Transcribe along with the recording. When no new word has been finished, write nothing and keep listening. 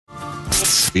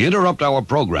We interrupt our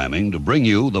programming to bring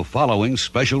you the following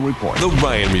special report. The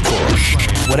Ryan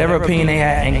Report. Whatever opinion they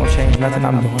had ain't gonna change nothing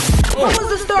I'm doing. What was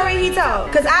the story he told?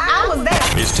 Because I was there.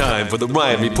 It's time for the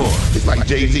Ryan Report. It's like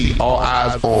Jay-Z, all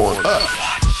eyes on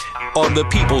us. On the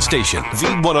People Station,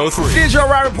 V103. Here's your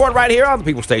Ryan Report right here on the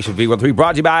People Station, V103,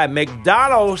 brought to you by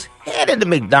McDonald's. Headed to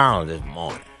McDonald's this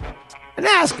morning and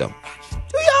ask them,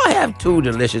 do y'all have 2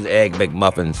 delicious Egg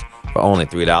McMuffins for only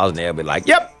 $3? And they'll be like,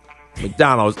 yep,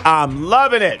 McDonald's, I'm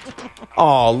loving it.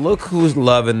 Oh, look who's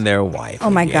loving their wife. Oh,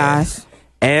 my again. gosh.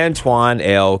 Antoine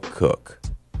L. Cook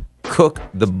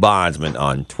the bondsman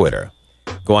on Twitter,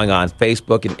 going on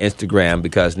Facebook and Instagram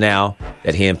because now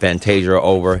that he and Fantasia are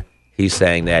over, he's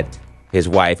saying that his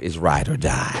wife is ride or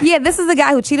die. Yeah, this is the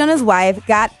guy who cheated on his wife,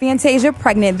 got Fantasia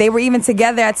pregnant. They were even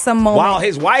together at some moment. While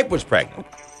his wife was pregnant.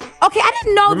 Okay, I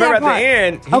didn't know Remember that part. at the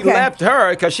end, he left her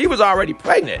because she was already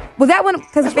pregnant. Was that one?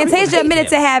 Because Fantasia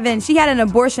admitted him. she had an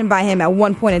abortion by him at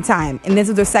one point in time. And this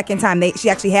was their second time she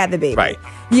actually had the baby. Right.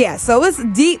 Yeah, so it's a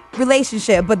deep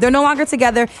relationship, but they're no longer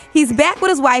together. He's back with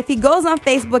his wife. He goes on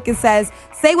Facebook and says,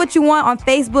 say what you want on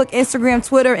Facebook, Instagram,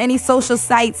 Twitter, any social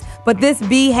sites, but this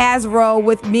B has rolled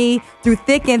with me through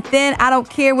thick and thin. I don't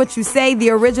care what you say. The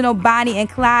original Bonnie and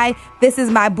Clyde. This is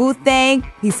my boo thing.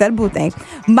 He said boo thing.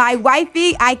 My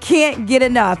wifey, I can't get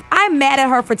enough. I'm mad at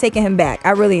her for taking him back.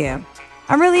 I really am.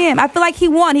 I feel like he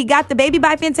won. He got the baby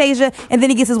by Fantasia, and then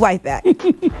he gets his wife back.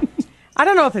 I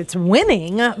don't know if it's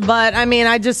winning, but I mean,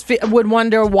 I just would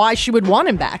wonder why she would want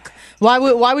him back. Why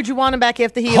would you want him back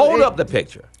after he... Hold up the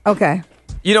picture. Okay.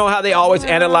 You know how they always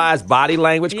analyze body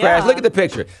language, Crash? Look at the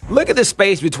picture. Look at the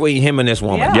space between him and this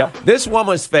woman. Yeah. Yep. This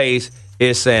woman's face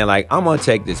is saying, like, I'm going to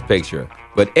take this picture.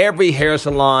 But every hair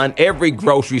salon, every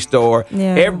grocery store,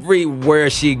 everywhere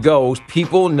she goes,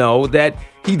 people know that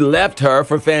he left her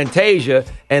for Fantasia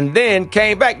and then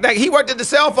came back. Like, he worked at the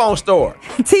cell phone store.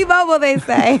 T-Mobile, they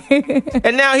say.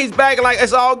 And now he's back like,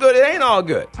 it's all good. It ain't all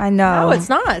good. I know. No, it's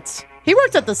not. He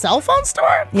worked at the cell phone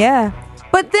store? Yeah.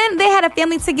 But then they had a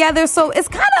family together, so it's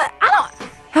kind of,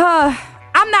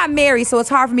 I'm not married, so it's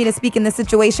hard for me to speak in this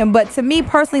situation. But to me,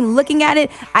 personally, looking at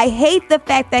it, I hate the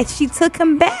fact that she took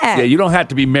him back. Yeah, you don't have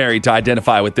to be married to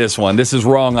identify with this one. This is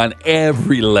wrong on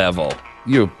every level.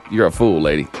 You're a fool,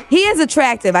 lady. He is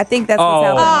attractive. I think that's what's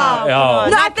helping.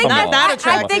 No, I think that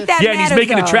attractive. I think that yeah, and he's matters,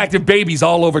 making though. attractive babies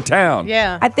all over town.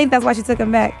 Yeah. I think that's why she took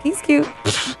him back. He's cute.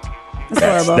 That's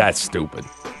horrible. That's stupid.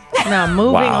 Now,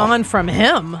 moving on from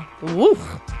him. Woof.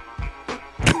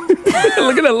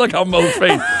 Look at that look on Mo's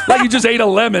face. Like you just ate a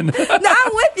lemon. No,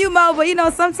 I'm with you, Mo,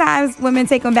 but sometimes women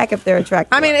take them back if they're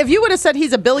attractive. I mean, if you would have said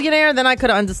he's a billionaire, then I could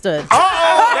have understood.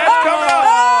 That's coming up.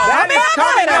 That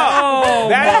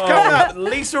is coming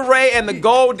up. Lisa Ray and the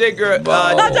Gold Digger debate.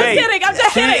 I'm just kidding. I'm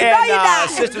just kidding. She and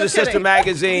Sister to Sister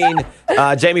magazine,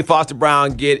 Jamie Foster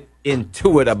Brown get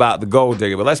into it about the Gold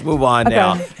Digger. But let's move on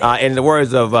now. In the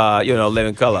words of,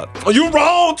 Living Color. Are you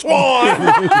wrong,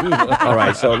 Twan? All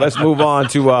right, so let's move on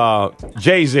to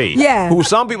Jay-Z. Yeah. Who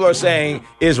some people are saying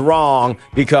is wrong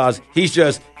because he's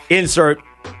just insert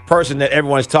person that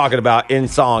everyone's talking about in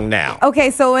song now.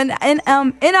 Okay, so in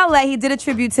LA, he did a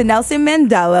tribute to Nelson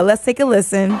Mandela. Let's take a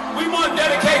listen. We want to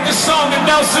dedicate this song to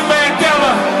Nelson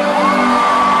Mandela.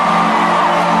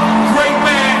 Great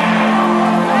man.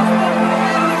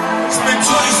 Spent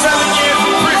 27 years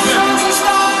in prison.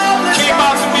 Came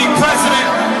out to be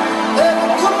president.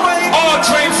 All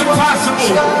dreams are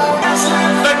possible.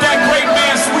 Let that great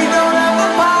man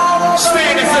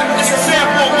stand as an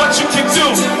example of what you can do.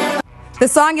 The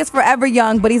song is Forever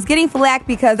Young, but he's getting flack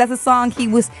because that's a song he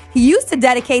used to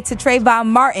dedicate to Trayvon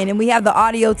Martin, and we have the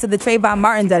audio to the Trayvon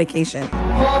Martin dedication.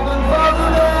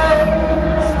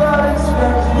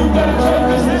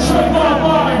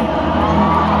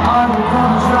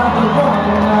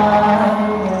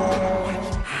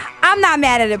 I'm not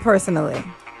mad at it personally.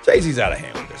 Jay-Z's out of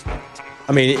hand with this thing.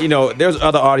 I mean, there's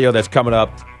other audio that's coming up.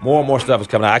 More and more stuff is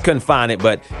coming out. I couldn't find it,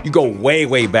 but you go way,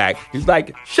 way back. He's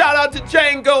like, shout out to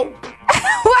Django.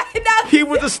 What? No. He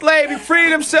was a slave. He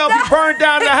freed himself. He burned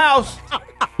down the house.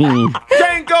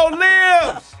 Django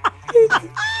lives.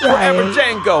 Forever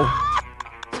Django.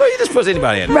 So he just puts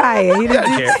anybody in. Right.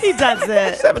 He does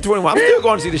it. 7:21. I'm still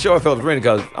going to see the show at Phillips Arena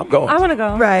because I'm going. I want to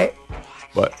go. Right.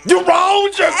 But you're wrong,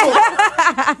 Django.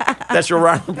 That's your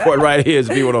Ryan Report right here. It's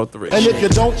V103. And if you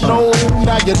don't know,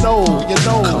 now you know.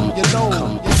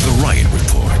 The Ryan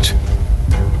Report.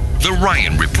 The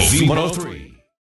Ryan Report. V103.